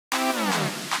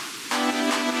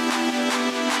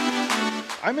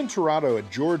I'm in Toronto at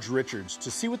George Richards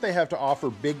to see what they have to offer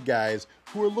big guys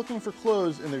who are looking for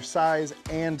clothes in their size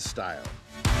and style.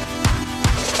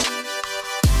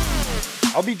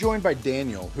 I'll be joined by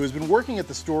Daniel, who has been working at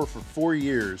the store for 4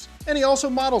 years, and he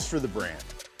also models for the brand.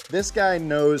 This guy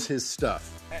knows his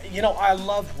stuff. You know, I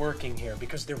love working here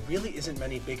because there really isn't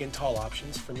many big and tall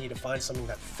options for me to find something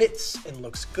that fits and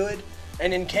looks good.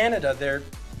 And in Canada, there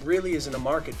really isn't a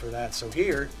market for that. So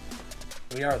here,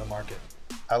 we are the market.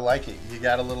 I like it. You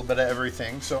got a little bit of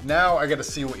everything. So now I got to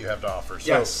see what you have to offer. So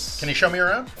Yes. Can you show me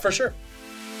around? For sure.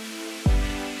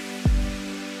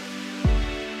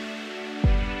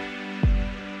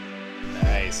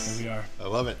 Nice. Here we are. I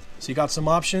love it. So you got some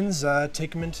options.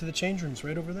 Take them into the change rooms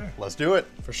right over there. Let's do it.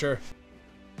 For sure.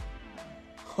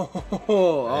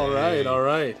 Oh, all right, all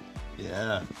right.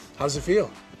 Yeah. How's it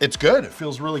feel? It's good. It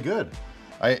feels really good.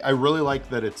 I really like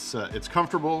that it's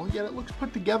comfortable, yet it looks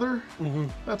put together.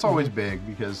 That's always big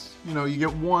because, you know, you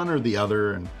get one or the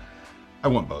other, and I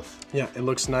want both. Yeah, it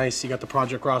looks nice. You got the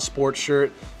Project Ross sports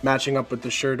shirt matching up with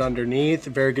the shirt underneath.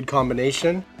 Very good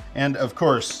combination. And of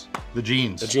course, the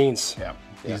jeans. The jeans. Yeah.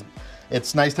 Yeah.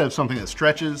 It's nice to have something that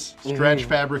stretches. Stretch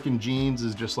fabric in jeans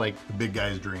is just like the big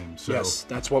guy's dream. So Yes,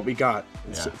 that's what we got.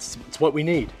 Yeah. It's what we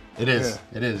need. it is.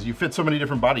 Yeah. It is. You fit so many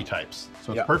different body types,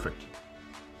 so it's Yeah. perfect.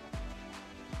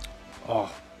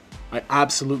 Oh, I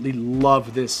absolutely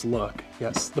love this look.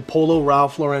 Yes, the Polo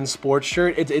Ralph Lauren sports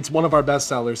shirt. It's one of our best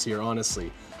sellers here,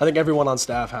 honestly. I think everyone on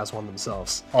staff has one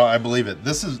themselves. Oh, I believe it.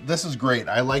 This is great.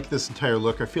 I like this entire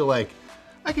look. I feel like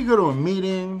I could go to a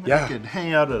meeting. Yeah. I could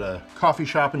hang out at a coffee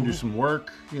shop and do some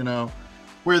work, you know,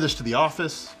 wear this to the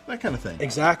office, that kind of thing.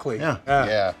 Exactly.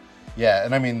 Yeah.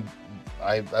 And I mean,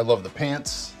 I love the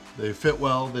pants. They fit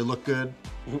well. They look good.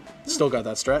 Still got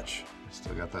that stretch.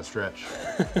 Still got that stretch.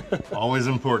 Always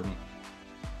important.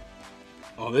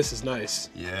 Oh, this is nice.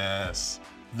 Yes.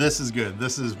 This is good.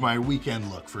 This is my weekend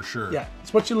look for sure. Yeah,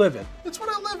 it's what you live in. It's what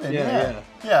I live in. Yeah.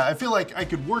 Yeah, I feel like I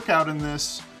could work out in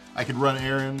this. I could run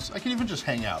errands. I could even just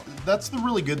hang out. That's the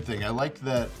really good thing. I like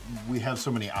that we have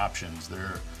so many options. There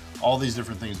are all these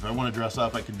different things. If I want to dress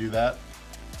up, I can do that.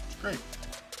 It's great.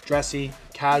 Dressy,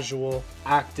 casual,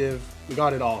 active. We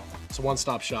got it all. It's a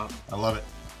one-stop shop. I love it.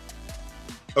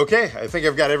 Okay, I think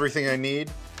I've got everything I need.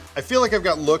 I feel like I've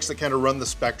got looks that kind of run the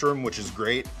spectrum, which is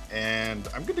great, and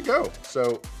I'm good to go.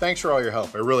 So thanks for all your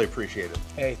help. I really appreciate it.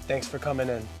 Hey, thanks for coming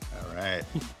in. All right.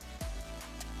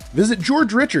 Visit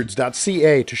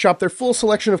georgerichards.ca to shop their full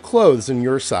selection of clothes in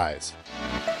your size.